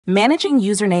Managing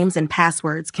usernames and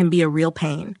passwords can be a real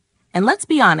pain. And let's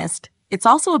be honest, it's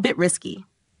also a bit risky.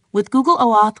 With Google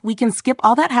OAuth, we can skip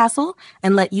all that hassle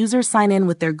and let users sign in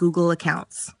with their Google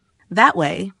accounts. That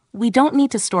way, we don't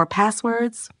need to store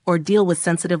passwords or deal with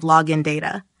sensitive login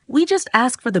data. We just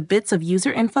ask for the bits of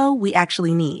user info we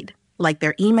actually need, like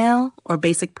their email or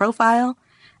basic profile,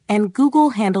 and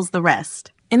Google handles the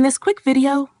rest. In this quick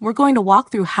video, we're going to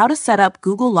walk through how to set up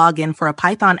Google Login for a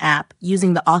Python app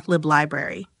using the authlib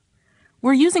library.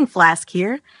 We're using Flask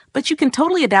here, but you can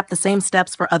totally adapt the same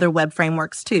steps for other web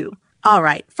frameworks too. All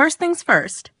right, first things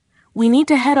first. We need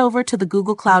to head over to the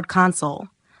Google Cloud Console.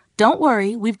 Don't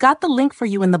worry, we've got the link for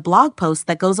you in the blog post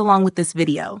that goes along with this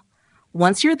video.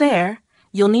 Once you're there,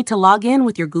 you'll need to log in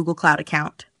with your Google Cloud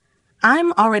account.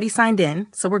 I'm already signed in,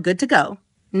 so we're good to go.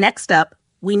 Next up,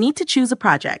 we need to choose a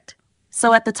project.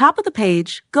 So at the top of the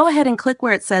page, go ahead and click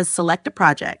where it says Select a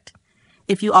Project.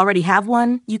 If you already have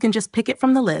one, you can just pick it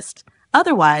from the list.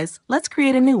 Otherwise, let's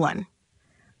create a new one.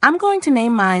 I'm going to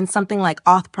name mine something like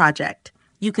Auth Project.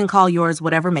 You can call yours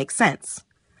whatever makes sense.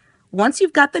 Once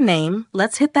you've got the name,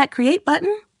 let's hit that Create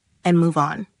button and move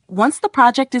on. Once the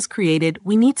project is created,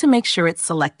 we need to make sure it's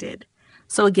selected.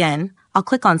 So again, I'll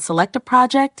click on Select a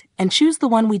Project and choose the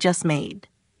one we just made.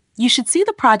 You should see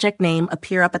the project name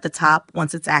appear up at the top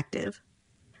once it's active.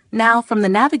 Now, from the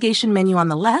navigation menu on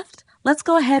the left, let's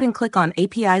go ahead and click on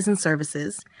APIs and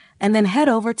Services, and then head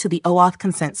over to the OAuth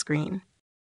consent screen.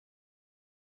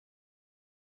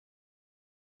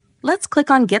 Let's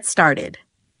click on Get Started.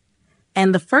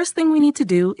 And the first thing we need to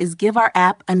do is give our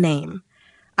app a name.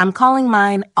 I'm calling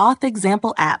mine Auth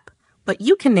Example App, but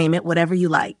you can name it whatever you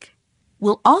like.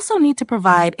 We'll also need to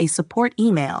provide a support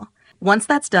email. Once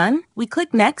that's done, we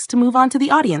click Next to move on to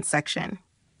the Audience section.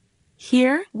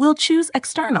 Here, we'll choose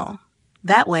External.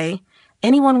 That way,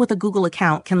 anyone with a Google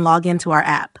account can log into our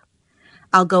app.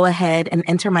 I'll go ahead and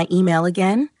enter my email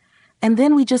again, and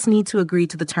then we just need to agree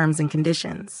to the terms and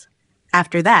conditions.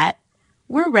 After that,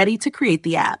 we're ready to create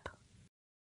the app.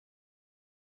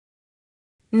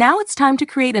 Now it's time to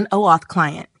create an OAuth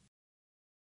client.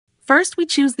 First, we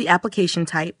choose the application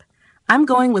type. I'm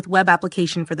going with Web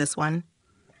Application for this one.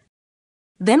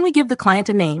 Then we give the client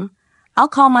a name. I'll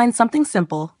call mine something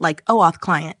simple like OAuth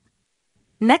Client.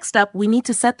 Next up, we need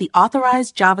to set the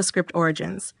authorized JavaScript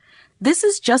origins. This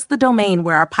is just the domain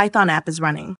where our Python app is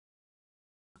running.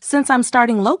 Since I'm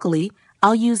starting locally,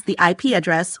 I'll use the IP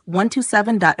address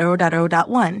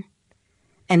 127.0.0.1.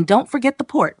 And don't forget the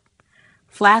port.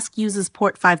 Flask uses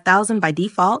port 5000 by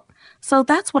default, so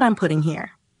that's what I'm putting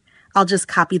here. I'll just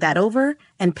copy that over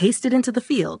and paste it into the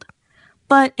field.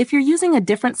 But if you're using a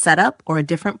different setup or a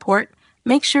different port,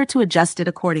 make sure to adjust it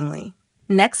accordingly.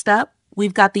 Next up,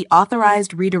 we've got the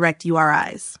authorized redirect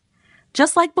URIs.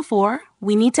 Just like before,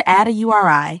 we need to add a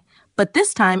URI, but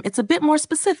this time it's a bit more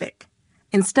specific.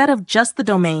 Instead of just the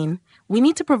domain, we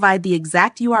need to provide the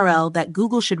exact URL that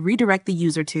Google should redirect the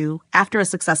user to after a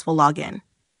successful login.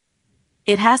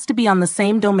 It has to be on the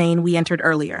same domain we entered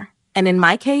earlier. And in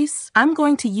my case, I'm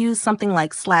going to use something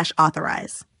like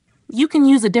 /authorize. You can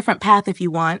use a different path if you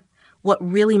want. What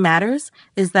really matters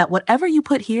is that whatever you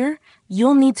put here,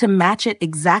 you'll need to match it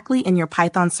exactly in your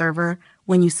Python server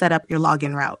when you set up your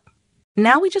login route.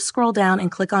 Now we just scroll down and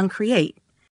click on Create.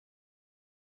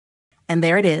 And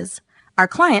there it is. Our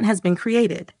client has been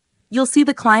created. You'll see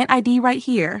the client ID right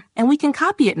here, and we can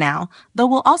copy it now, though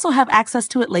we'll also have access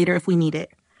to it later if we need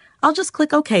it. I'll just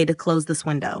click OK to close this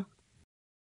window.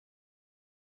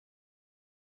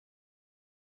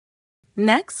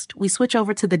 Next, we switch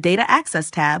over to the Data Access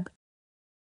tab,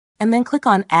 and then click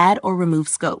on Add or Remove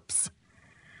Scopes.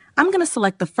 I'm going to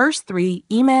select the first three: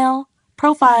 Email,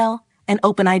 Profile, and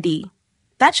OpenID.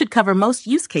 That should cover most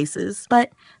use cases,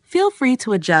 but feel free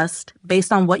to adjust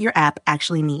based on what your app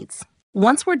actually needs.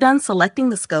 Once we're done selecting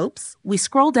the scopes, we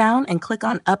scroll down and click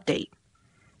on Update.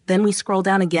 Then we scroll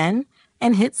down again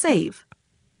and hit Save.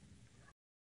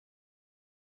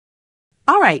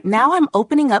 All right, now I'm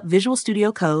opening up Visual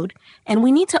Studio Code, and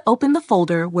we need to open the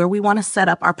folder where we want to set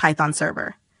up our Python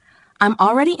server. I'm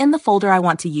already in the folder I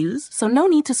want to use, so no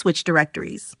need to switch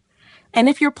directories. And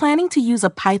if you're planning to use a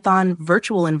Python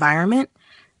virtual environment,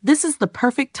 this is the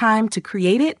perfect time to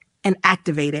create it and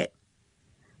activate it.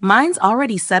 Mine's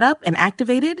already set up and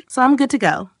activated, so I'm good to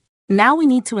go. Now we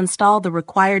need to install the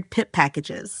required pip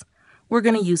packages. We're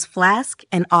going to use Flask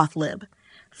and authlib.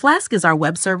 Flask is our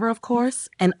web server, of course,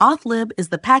 and authlib is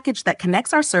the package that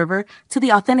connects our server to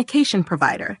the authentication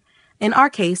provider. In our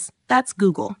case, that's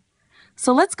Google.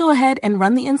 So let's go ahead and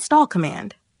run the install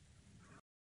command.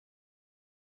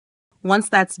 Once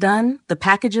that's done, the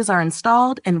packages are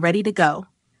installed and ready to go.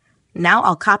 Now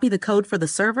I'll copy the code for the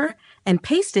server and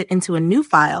paste it into a new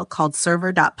file called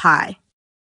server.py.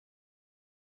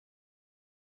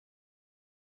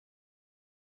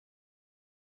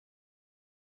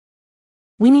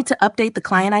 We need to update the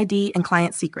client ID and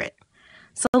client secret.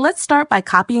 So let's start by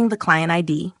copying the client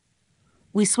ID.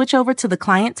 We switch over to the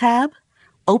Client tab,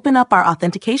 open up our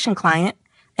authentication client,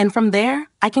 and from there,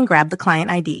 I can grab the client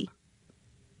ID.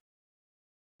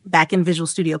 Back in Visual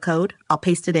Studio Code, I'll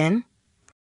paste it in.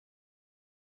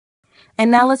 And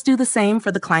now let's do the same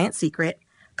for the client secret,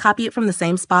 copy it from the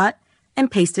same spot, and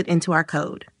paste it into our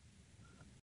code.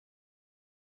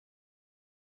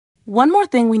 One more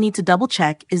thing we need to double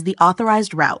check is the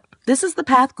authorized route. This is the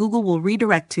path Google will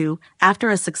redirect to after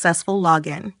a successful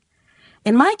login.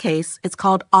 In my case, it's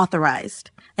called authorized.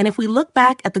 And if we look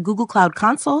back at the Google Cloud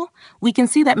Console, we can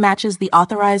see that matches the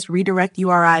authorized redirect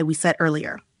URI we set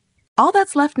earlier. All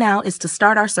that's left now is to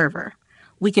start our server.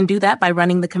 We can do that by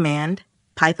running the command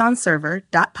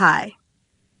python-server.py.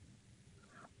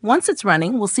 Once it's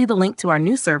running, we'll see the link to our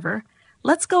new server.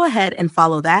 Let's go ahead and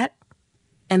follow that.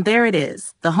 And there it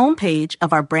is, the home page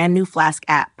of our brand new Flask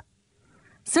app.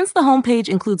 Since the home page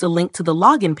includes a link to the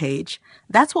login page,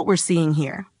 that's what we're seeing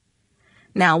here.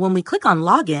 Now, when we click on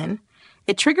Login,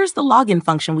 it triggers the login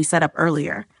function we set up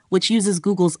earlier, which uses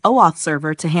Google's OAuth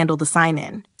server to handle the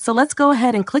sign-in. So let's go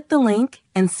ahead and click the link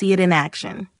and see it in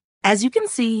action. As you can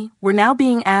see, we're now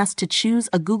being asked to choose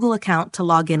a Google account to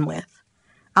log in with.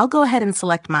 I'll go ahead and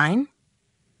select mine.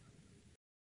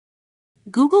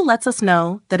 Google lets us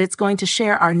know that it's going to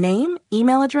share our name,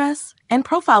 email address, and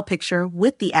profile picture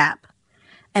with the app.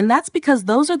 And that's because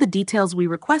those are the details we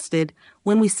requested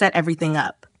when we set everything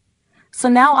up. So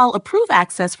now I'll approve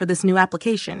access for this new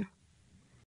application.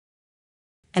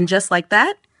 And just like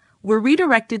that, we're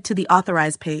redirected to the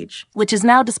Authorize page, which is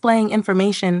now displaying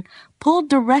information pulled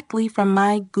directly from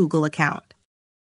my Google account.